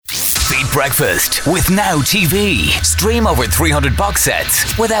Breakfast with Now TV. Stream over 300 box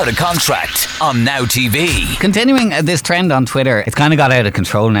sets without a contract on Now TV. Continuing this trend on Twitter, it's kind of got out of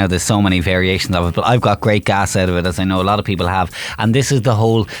control now. There's so many variations of it, but I've got great gas out of it, as I know a lot of people have. And this is the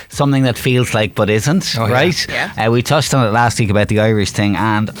whole something that feels like but isn't, right? Yeah. We touched on it last week about the Irish thing,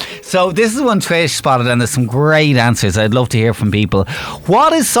 and so this is one Trish spotted, and there's some great answers. I'd love to hear from people.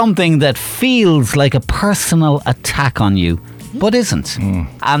 What is something that feels like a personal attack on you but isn't?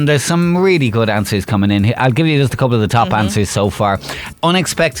 And there's some really good answers coming in here. I'll give you just a couple of the top answers so far.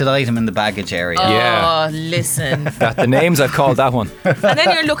 Unexpected item in the baggage area. Oh, listen. The names, I've called that one. And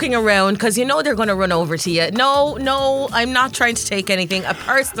then you're looking around because you know they're going to run over to you. No, I'm not trying to take anything. A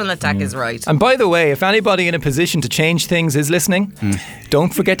personal attack is right. And by the way, if anybody in a position to change things is listening,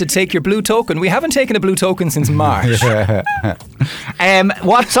 don't forget to take your blue token. We haven't taken a blue token since March.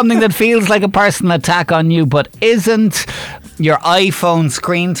 What's something that feels like a personal attack on you but isn't? Your iPhone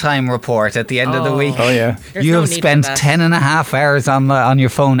screen time report at the end of the week. Oh, yeah. There's You no have need spent for that. 10.5 hours on your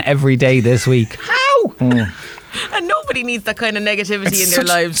phone every day this week. How? And nobody needs that kind of negativity in their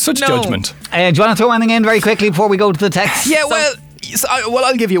lives. Such No. judgment. Do you want to throw anything in very quickly before we go to the text? Yeah,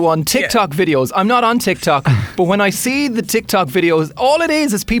 I'll give you one. TikTok videos. I'm not on TikTok, but when I see the TikTok videos, all it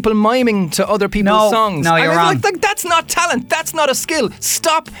is people miming to other people's songs. No, you're And wrong. it's like, that's not talent. That's not a skill.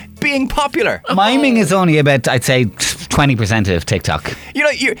 Stop being popular. Miming is only about, I'd say, 20% of TikTok. You know,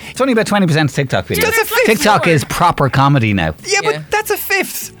 It's only about 20% of TikTok videos. That's a fifth. TikTok is proper comedy now. Yeah, but that's a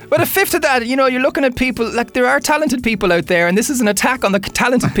fifth. But a fifth of that, you're looking at people, like there are talented people out there, and this is an attack on the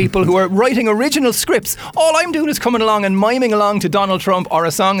talented people who are writing original scripts. All I'm doing is coming along and miming along to Donald Trump or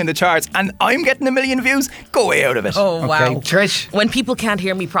a song in the charts, and I'm getting 1 million views. Go way out of it. Oh, wow. Trish? When people can't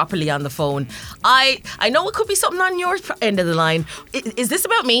hear me properly on the phone, I know it could be something on your end of the line. Is this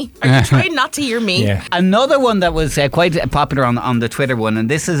about me? Are you trying not to hear me? Yeah. Another one that was quite popular on the Twitter one, and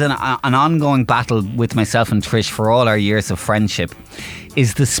this is an ongoing battle with myself and Trish for all our years of friendship,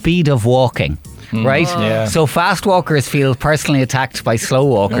 is the speed of walking. Right? Yeah. So fast walkers feel personally attacked by slow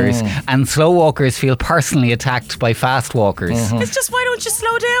walkers, and slow walkers feel personally attacked by fast walkers. It's just, why don't you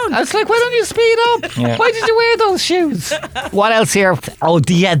slow down? I was like, why don't you speed up? Why did you wear those shoes? What else here? Oh,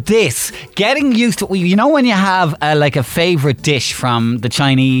 yeah, this. Getting used to, when you have like a favourite dish from the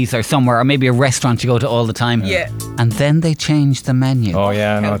Chinese or somewhere, or maybe a restaurant you go to all the time. Yeah. And then they change the menu. Oh,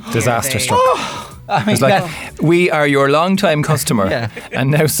 yeah, no, disaster they? struck. I mean, It's like, we are your long-time customer, Yeah.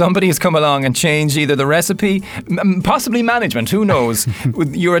 and now somebody has come along and changed either the recipe, possibly management, who knows.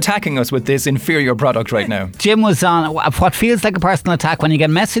 You're attacking us with this inferior product right now. Jim was on what feels like a personal attack when you get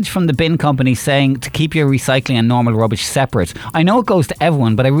a message from the bin company saying to keep your recycling and normal rubbish separate. I know it goes to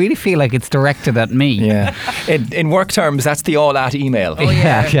everyone, but I really feel like it's directed at me. Yeah. In work terms, that's the all-at email.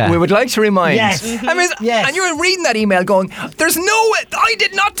 Yeah. We would like to remind. Yes. I mean, Yes. and you're reading that email going, there's no way, I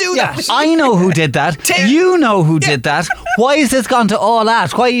did not do Yeah, that. I know who did that. You know who did that. Why is this gone to all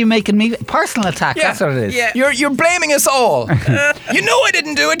that? Why are you making me personal attack? Yeah. That's what it is. Yeah. You're blaming us all. You know I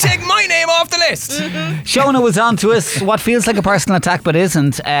didn't do it. Take my name off the list. Shona was on to us. What feels like a personal attack but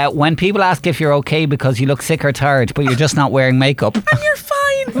isn't, when people ask if you're okay because you look sick or tired, but you're just not wearing makeup. And you're fine.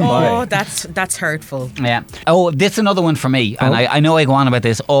 Oh, that's hurtful. Yeah. Oh, this is another one for me. And I know I go on about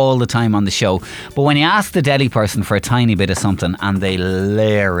this all the time on the show. But when you ask the deli person for a tiny bit of something and they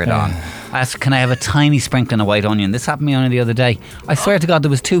layer it on. Ask, can I have a tiny sprinkling of white onion? This happened to me only the other day. I swear to God, there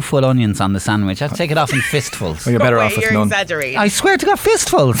was 2 full onions on the sandwich. I had to take it off in fistfuls. Well, you're better off Wait, with you're none. exaggerating. I swear to God,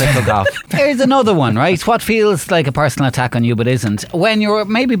 fistfuls I took off. Here's another one, right? What feels like a personal attack on you but isn't? When you're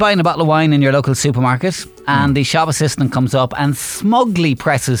maybe buying a bottle of wine in your local supermarket and the shop assistant comes up and smugly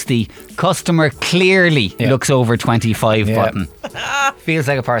presses the customer clearly looks over 25 button. Feels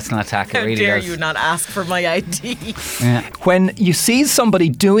like a personal attack. It How really dare does. you not ask for my ID? Yeah. When you see somebody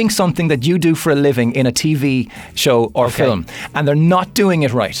doing something that you do for a living in a TV show or film and they're not doing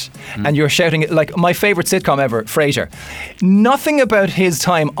it right and you're shouting it, like my favourite sitcom ever, Frasier, nothing about his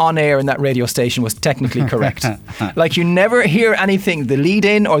time on air in that radio station was technically correct. Like you never hear anything, the lead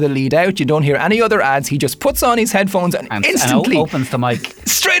in or the lead out, you don't hear any other ads. He just puts on his headphones and instantly opens the mic.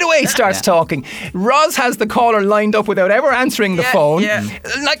 straight away starts talking. Roz has the caller lined up without ever answering the phone. yeah.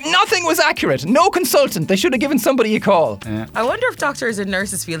 Like nothing was accurate. No consultant. They should have given somebody a call. I wonder if doctors and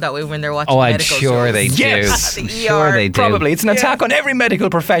nurses feel that way when they're watching Oh, I'm medical sure shows. they do. Yes. I'm The sure ER. they do. Probably. It's an attack on every medical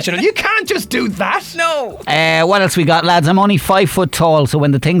professional. You can't just do that. No. What else we got, lads? I'm only 5 foot tall, so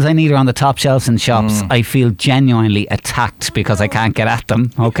when the things I need are on the top shelves in shops, I feel genuinely attacked because I can't get at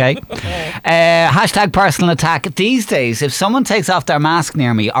them. Okay. Hashtag personal attack these days. If someone takes off their mask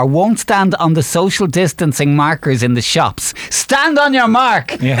near me or won't stand on the social distancing markers in the shops, stand on your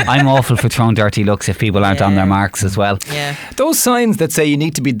mark. Yeah. I'm awful for throwing dirty looks if people aren't on their marks as well. Yeah. Those signs that say you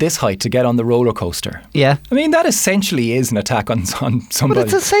need to be this height to get on the roller coaster. Yeah. I mean, that essentially is an attack on somebody. But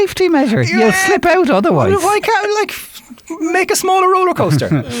it's a safety measure. You'll slip out otherwise. Why can't make a smaller roller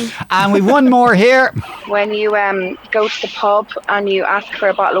coaster? And we've one more here. When you go to the pub and you ask for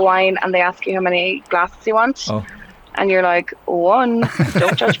a bottle of wine and they ask you how many glasses you want, and you're like, 1.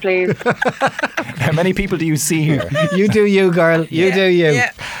 Don't judge, please. How many people do you see here? You do you, girl. You do you.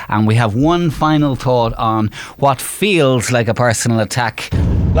 Yeah. And we have one final thought on what feels like a personal attack.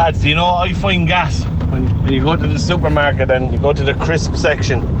 Lads, you know, I find gas when you go to the supermarket and you go to the crisp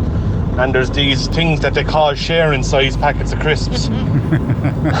section and there's these things that they call sharing size packets of crisps.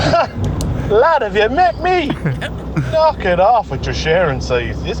 Lad, have you met me? Knock it off with your sharing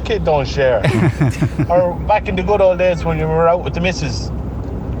size. This kid don't share. Or back in the good old days when you were out with the missus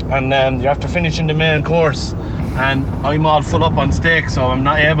and you're after finishing the main course and I'm all full up on steak, so I'm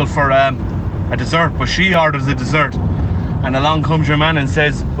not able for a dessert, but she orders a dessert and along comes your man and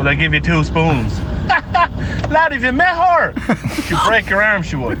says, will I give you 2 spoons? Lad, if you met her, she'd break your arm,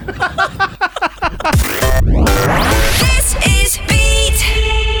 she would. This is Beat.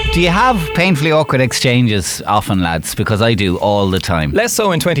 Do you have painfully awkward exchanges often, lads? Because I do all the time. Less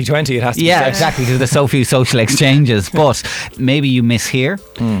so in 2020, it has to be Yeah, said. exactly, because there's so few social exchanges. But maybe you mishear,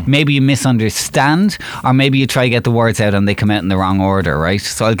 maybe you misunderstand, or maybe you try to get the words out and they come out in the wrong order, right?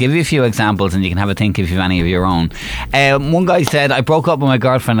 So I'll give you a few examples and you can have a think if you have any of your own. One guy said, I broke up with my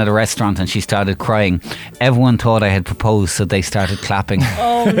girlfriend at a restaurant and she started crying. Everyone thought I had proposed, so they started clapping.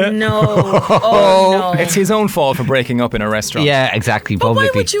 Oh no. Oh no. It's his own fault for breaking up in a restaurant. Yeah, exactly, But why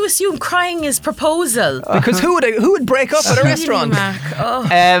publicly. would you assume crying is proposal? Because who would break up at a restaurant? Mark. Oh.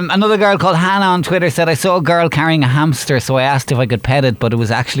 Another girl called Hannah on Twitter said, I saw a girl carrying a hamster, so I asked if I could pet it, but it was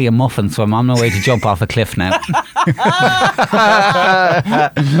actually a muffin, so I'm on my way to jump off a cliff now. A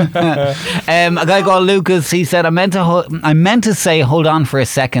guy called Lucas, he said, I meant to say hold on for a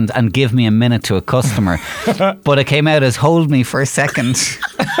second and give me a minute to a customer, but it came out as hold me for a second.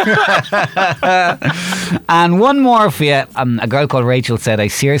 And one more for you. A girl called Rachel said, I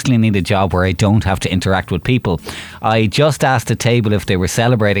seriously need a job where I don't have to interact with people. I just asked a table if they were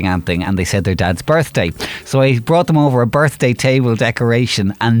celebrating anything and they said their dad's birthday. So I brought them over a birthday table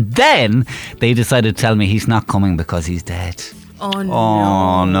decoration and then they decided to tell me he's not coming because he's dead. Oh no.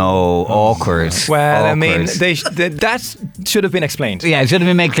 Oh no, awkward. Well, I Awkward. mean, that should have been explained. Yeah, it should have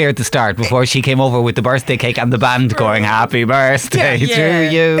been made clear at the start before she came over with the birthday cake and the band going happy birthday Yeah.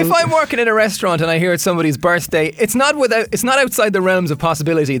 to you. If I'm working in a restaurant and I hear it's somebody's birthday, it's not outside the realms of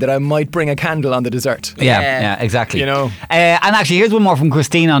possibility that I might bring a candle on the dessert. Yeah, exactly. You know. And actually, here's one more from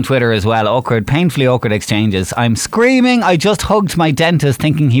Christine on Twitter as well. Painfully awkward exchanges. I'm screaming. I just hugged my dentist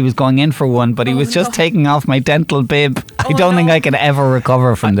thinking he was going in for one, but he was just taking off my dental bib. I don't think I can ever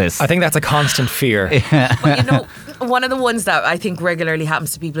recover from this. I think that's a constant fear. But you know, one of the ones that I think regularly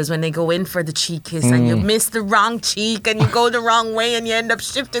happens to people is when they go in for the cheek kiss and you miss the wrong cheek and you go the wrong way and you end up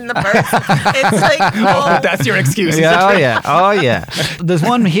shifting the person. It's like, oh, That's your excuse. Yeah, oh yeah. There's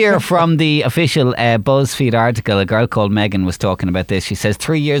one here from the official BuzzFeed article. A girl called Megan was talking about this. She says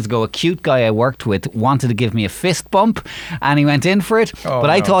 3 years ago a cute guy I worked with wanted to give me a fist bump and he went in for it, but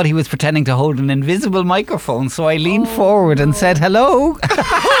I thought he was pretending to hold an invisible microphone, so I leaned forward and said hello.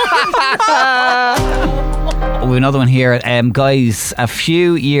 We have another one here. Guys, a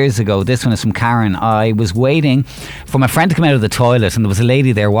few years ago, this one is from Karen. I was waiting for my friend to come out of the toilet and there was a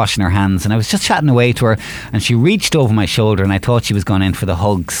lady there washing her hands and I was just chatting away to her and she reached over my shoulder and I thought she was going in for the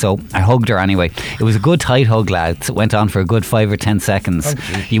hug, so I hugged her anyway. It was a good tight hug, lads. It went on for a good 5 or 10 seconds.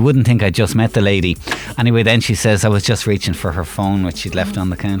 You wouldn't think I'd just met the lady. Anyway, then she says I was just reaching for her phone which she'd left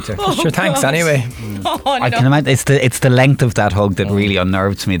on the counter. Sure, thanks anyway. I can imagine it's the length of that hug that really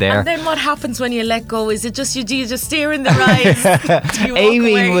unnerved me there. and then what happens when you let go? Is it just do you just stare in their eyes? Do you walk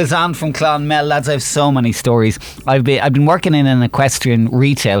Amy away? was on from Clonmel. Lads, I have so many stories. I've been working in an equestrian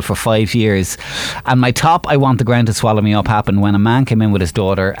retail for 5 years, and my top I want the ground to swallow me up happened when a man came in with his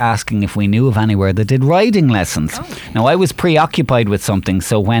daughter asking if we knew of anywhere that did riding lessons. Now I was preoccupied with something,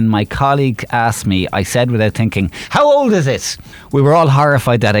 so when my colleague asked me, I said without thinking, how old is it? We were all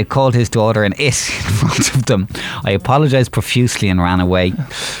horrified that I called his daughter an it in front of them. I apologised profusely and ran away.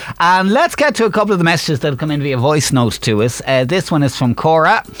 And let's get to a couple of the messages that have come in via voice note to us. This one is from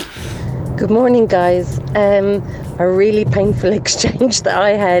Cora. Good morning, guys. A really painful exchange that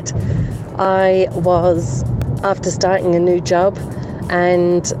I had. I was after starting a new job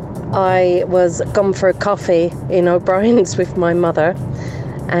and I was gone for a coffee in O'Brien's with my mother,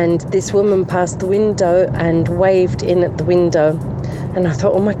 and this woman passed the window and waved in at the window. And I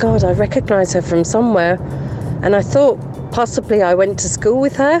thought, oh my God, I recognise her from somewhere. And I thought possibly I went to school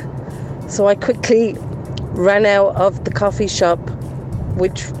with her. So I quickly ran out of the coffee shop,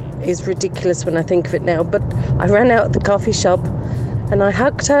 which is ridiculous when I think of it now. But I ran out of the coffee shop and I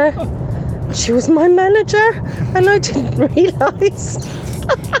hugged her. She was my manager and I didn't realise.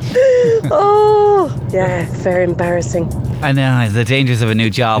 Oh, yeah, very embarrassing. I know, the dangers of a new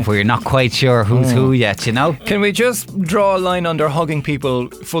job where you're not quite sure who's who yet, you know? Can we just draw a line under hugging people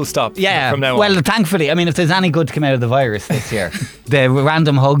full stop from now on? Well, thankfully, I mean, if there's any good to come out of the virus this year, the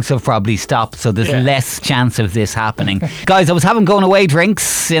random hugs have probably stopped, so there's less chance of this happening. Guys, I was having going away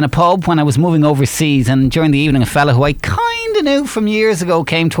drinks in a pub when I was moving overseas, and during the evening a fella who I kind of knew from years ago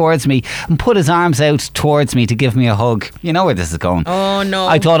came towards me and put his arms out towards me to give me a hug. You know where this is going. Oh no.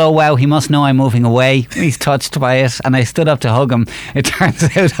 I thought, oh wow, he must know I'm moving away. He's touched by it, and I stood up to hug him. It turns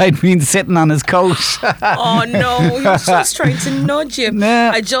out I'd been sitting on his coat. Oh no, he was just trying to nudge you.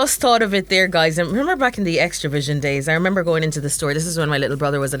 Nah. I just thought of it there, guys. And remember back in the Extravision days, I remember going into the store. This is when my little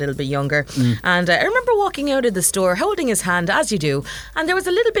brother was a little bit younger. And I remember walking out of the store, holding his hand, as you do, and there was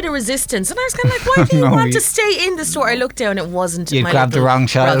a little bit of resistance. And I was kind of like, why do you want to stay in the store? I looked down, it wasn't You my grabbed the little wrong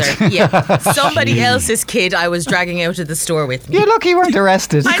child. brother. Yeah. Somebody else's kid I was dragging out of the store with me. You're lucky you weren't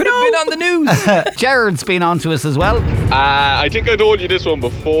arrested. I Could have been on the news. Jared's been on to us as well. I think I told you this one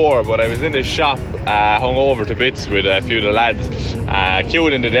before, but I was in a shop, hung over to bits with a few of the lads,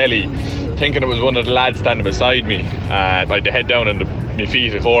 queued in the deli, thinking it was one of the lads standing beside me, like the head down and my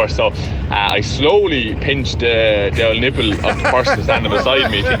feet, of course. So I slowly pinched the old nipple of the person standing beside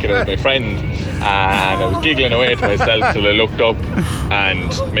me, thinking it was my friend, and I was giggling away to myself till I looked up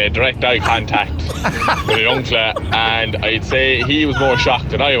and made direct eye contact with an uncle, and I'd say he was more shocked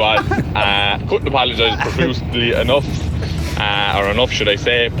than I was. Couldn't apologise profusely enough. Or enough, should I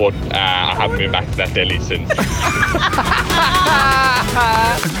say, but I haven't been back to that deli since.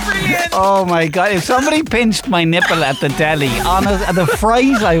 Brilliant. Oh my God, if somebody pinched my nipple at the deli, honest, the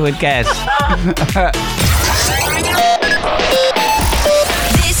fries I would get.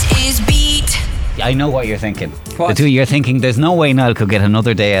 This is Beat. I know what you're thinking. What? The two, you're thinking there's no way Niall could get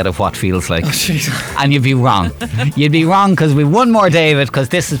another day out of what feels like. And you'd be wrong. You'd be wrong, because we've one more day of it, because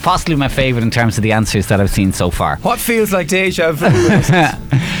this is possibly my favourite in terms of the answers that I've seen so far. What feels like deja vu?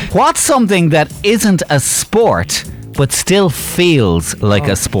 What's something that isn't a sport but still feels like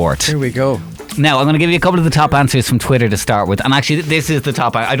a sport? Here we go. Now, I'm going to give you a couple of the top answers from Twitter to start with. And actually, this is the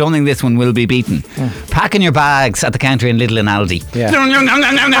top. I don't think this one will be beaten. Packing your bags at the counter in Lidl and Aldi.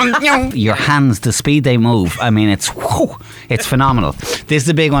 Yeah. Your hands, the speed they move. I mean, it's phenomenal. This is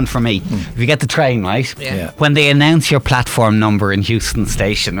a big one for me. If you get the train, right? Yeah. When they announce your platform number in Houston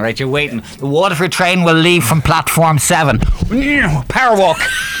Station, right? You're waiting. The Waterford train will leave from platform 7. Power walk.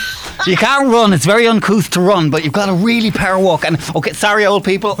 You can't run, it's very uncouth to run, but you've got to really power walk. And okay, sorry old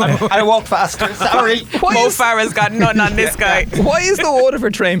people, I walk faster, sorry. Mo Farah's got nothing on this guy. Why is the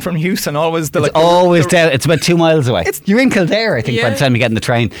Waterford train from Houston always the It's always down, it's about 2 miles away. You're in Kildare, I think, by the time you get in the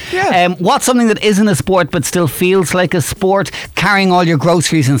train. Yeah. What's something that isn't a sport but still feels like a sport? Carrying all your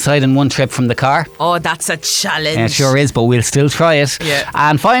groceries inside in one trip from the car. Oh, that's a challenge. It sure is, but we'll still try it. Yeah.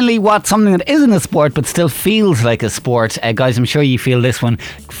 And finally, what's something that isn't a sport but still feels like a sport? Guys, I'm sure you feel this one.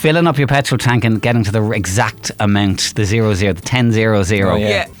 Filling up your petrol tank and getting to the exact amount, the 00, the 1000. Oh,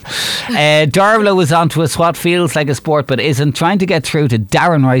 yeah. Darla was on to us. What feels like a sport but isn't? Trying to get through to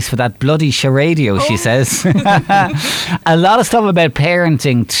Darren Rice for that bloody charadio, she says. A lot of stuff about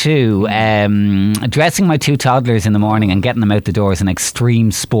parenting too. Dressing my 2 toddlers in the morning and getting them out the door is an extreme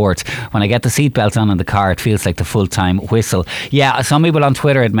sport. When I get the seatbelt on in the car, it feels like the full-time whistle. Yeah, some people on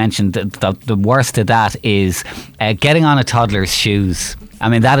Twitter had mentioned that the worst of that is getting on a toddler's shoes. I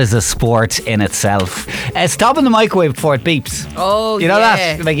mean, that is a sport in itself. Stopping the microwave before it beeps. Oh, you know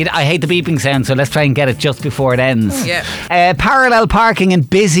yeah. that? Like, I hate the beeping sound, so let's try and get it just before it ends. Yeah. Parallel parking in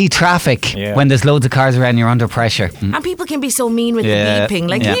busy traffic. Yeah. When there's loads of cars around, you're under pressure. And people can be so mean with Yeah. the beeping.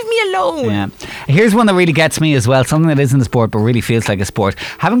 Like, Yeah. leave me alone. Yeah. Here's one that really gets me as well. Something that isn't a sport but really feels like a sport.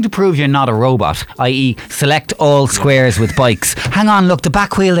 Having to prove you're not a robot, i.e. select all squares with bikes. Hang on, look, the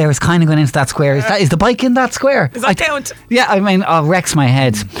back wheel there is kind of going into that square. Is the bike in that square? Does that count? Yeah, I mean, it wrecks my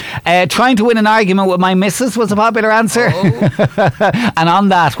head. Trying to win an argument with my missus was a popular answer. And on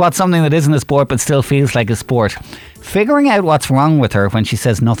that, what's something that isn't a sport but still feels like a sport? Figuring out what's wrong with her when she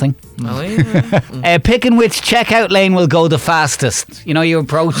says nothing. Oh, yeah. Picking which checkout lane will go the fastest. You know, you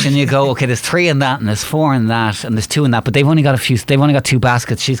approach and you go, okay, there's 3 in that, and there's 4 in that, and there's 2 in that, but they've only got 2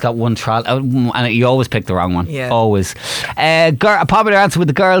 baskets. She's got 1 trolley, and you always pick the wrong one. Yeah. Always. A popular answer with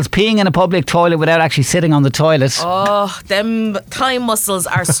the girls: peeing in a public toilet without actually sitting on the toilet. Oh, them thigh muscles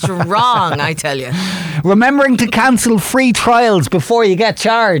are strong, I tell you. Remembering to cancel free trials before you get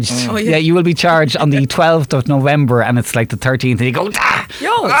charged. Oh, yeah. You will be charged on the 12th of November, and it's like the 13th, and you go,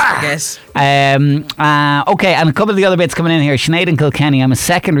 Yes. Okay, and a couple of the other bits coming in here. Sinead in Kilkenny: I'm a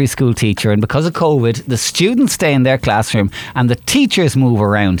secondary school teacher, and because of COVID, the students stay in their classroom and the teachers move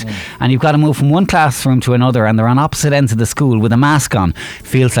around, and you've got to move from one classroom to another, and they're on opposite ends of the school with a mask on.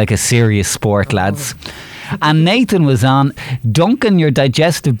 Feels like a serious sport, lads. And Nathan was on dunking your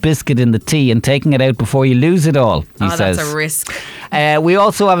digestive biscuit in the tea and taking it out before you lose it all, he says. That's a risk. We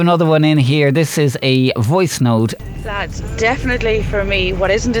also have another one in here. This is a voice note. Lads, definitely for me,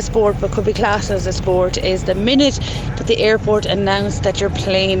 what isn't a sport but could be classed as a sport is the minute that the airport announced that your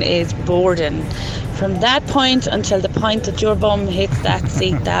plane is boarding. From that point until the point that your bum hits that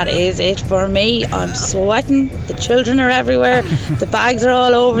seat, that is it for me. I'm sweating, the children are everywhere, the bags are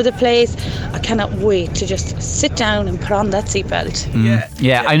all over the place. I cannot wait to just sit down and put on that seatbelt.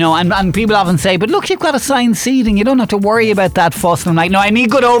 Yeah, I know, and people often say, but look, you've got assigned seating, you don't have to worry about that fuss. And I'm like, no, I need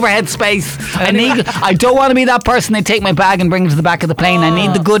good overhead space. I don't want to be that person they take my bag and bring it to the back of the plane. I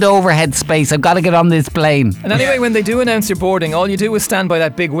need the good overhead space. I've got to get on this plane. And anyway, when they do announce your boarding, all you do is stand by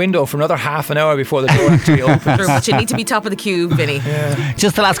that big window for another half an hour before the door actually opens. True, but you need to be top of the queue, Vinny.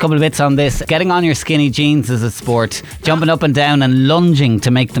 Just the last couple of bits on this. Getting on your skinny jeans is a sport. Jumping up and down and lunging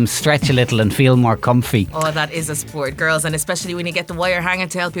to make them stretch a little and feel more comfy. Oh, that is a sport, girls, and especially when you get the wire hanger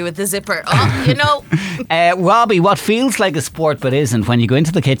to help you with the zipper. Oh, you know. Robbie, what feels like a sport but isn't, when you go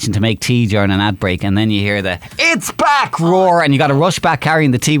into the kitchen to make tea during an ad break and then you hear the "it's back" roar and you got to rush back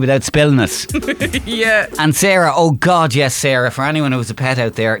carrying the tea without spilling it. Yeah. And Sarah, oh God, yes, Sarah, for anyone who's a pet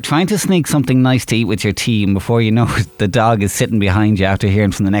out there, trying to sneak something nice to eat with your tea, and before you know it, the dog is sitting behind you after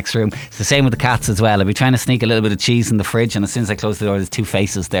hearing from the next room. It's the same with the cats as well. I'll be trying to sneak a little bit of cheese in the fridge, and as soon as I close the door, there's 2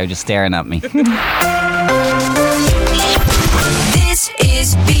 faces there just staring at me. This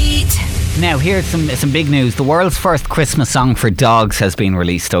is Beat. Now, here's some big news. The world's first Christmas song for dogs has been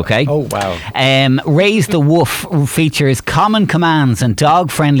released, okay? Oh, wow. Raise the Woof features common commands and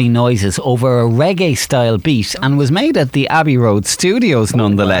dog-friendly noises over a reggae-style beat and was made at the Abbey Road Studios,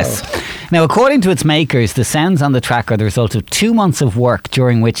 nonetheless. Wow. Now, according to its makers, the sounds on the track are the result of 2 months of work,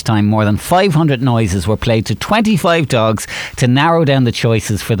 during which time more than 500 noises were played to 25 dogs to narrow down the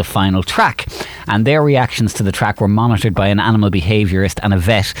choices for the final track. And their reactions to the track were monitored by an animal behaviourist and a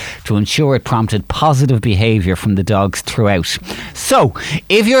vet to ensure it prompted positive behaviour from the dogs throughout. So,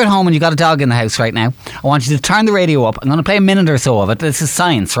 if you're at home and you've got a dog in the house right now, I want you to turn the radio up. I'm going to play a minute or so of it. This is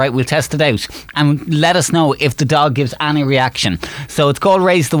science, right? We'll test it out and let us know if the dog gives any reaction. So it's called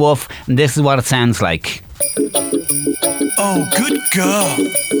Raise the Woof, and this is what it sounds like. Oh, good girl.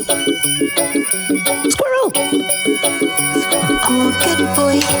 Squirrel. Oh, good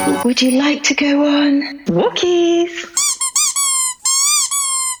boy. Would you like to go on walkies?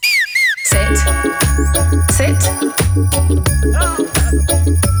 Sit. Sit.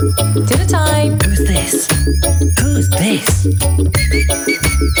 Dinner time. Who's this? Who's this?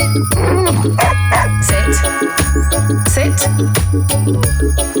 Sit. Sit.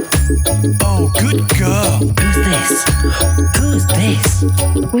 Oh, good girl. Who's this? Who's this?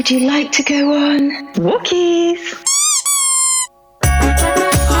 Would you like to go on walkies?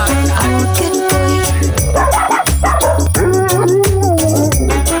 Oh, good boy.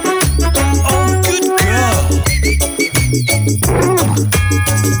 Oh, good girl.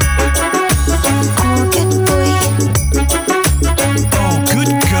 Oh, good boy. Oh,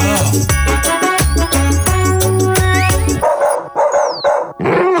 good girl.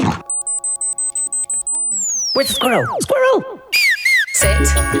 With the squirrel. Squirrel. Sit.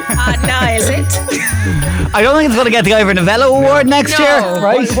 Niall. Sit. I don't think it's going to get the Ivor Novello Award next year,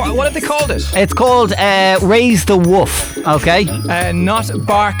 right? What have they called it? It's called Raise the Woof, okay? Not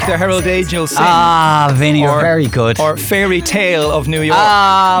Bark the Herald Angel Sing. Ah, Vinny, you're very good. Or Fairy Tale of New York.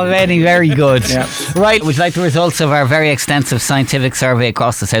 Ah, Vinny, very good. Yeah. Right, would you like the results of our very extensive scientific survey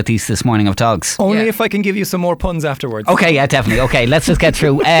across the southeast this morning of dogs? Only if I can give you some more puns afterwards. Okay, yeah, definitely. Okay, let's just get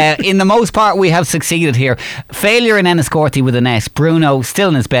through. In the most part, we have succeeded here. Failure in Enniscorthy with an S. Bruno, still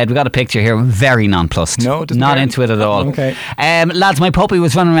in his bed. We got a picture here. Very nonplussed. No, not into it at all. Okay. Lads, my puppy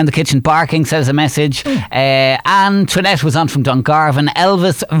was running around the kitchen barking, says a message. And Trinell Colette was on from Dungarvan.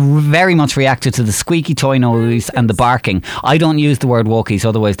 Elvis very much reacted to the squeaky toy noise and the barking. I don't use the word walkies,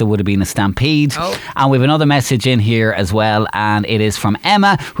 otherwise there would have been a stampede. And we have another message in here as well, and it is from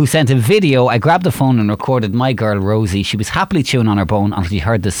Emma, who sent a video. I grabbed the phone and recorded my girl Rosie. She was happily chewing on her bone until she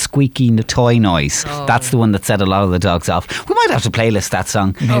heard the squeaky toy noise. That's the one that set a lot of the dogs off. We might have to playlist that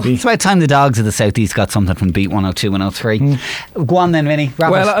song. Maybe. It's about time the dogs of the Southeast got something from Beat 102, 103. Go on then, Vinny.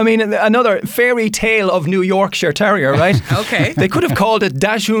 Well, I mean, another fairy tale of New Yorkshire Terrier, right? Okay. They could have called it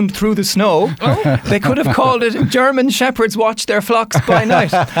Dachshund Through the Snow. They could have called it German Shepherds Watch Their Flocks by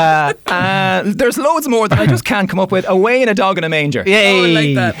Night. There's loads more that I just can't come up with. Away in a Dog in a Manger.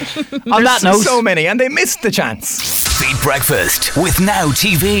 Yay. I like that. On that note, so many, and they missed the chance. Beat Breakfast with Now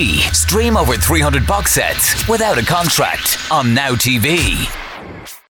TV. Stream over 300 box sets without a contract on Now TV.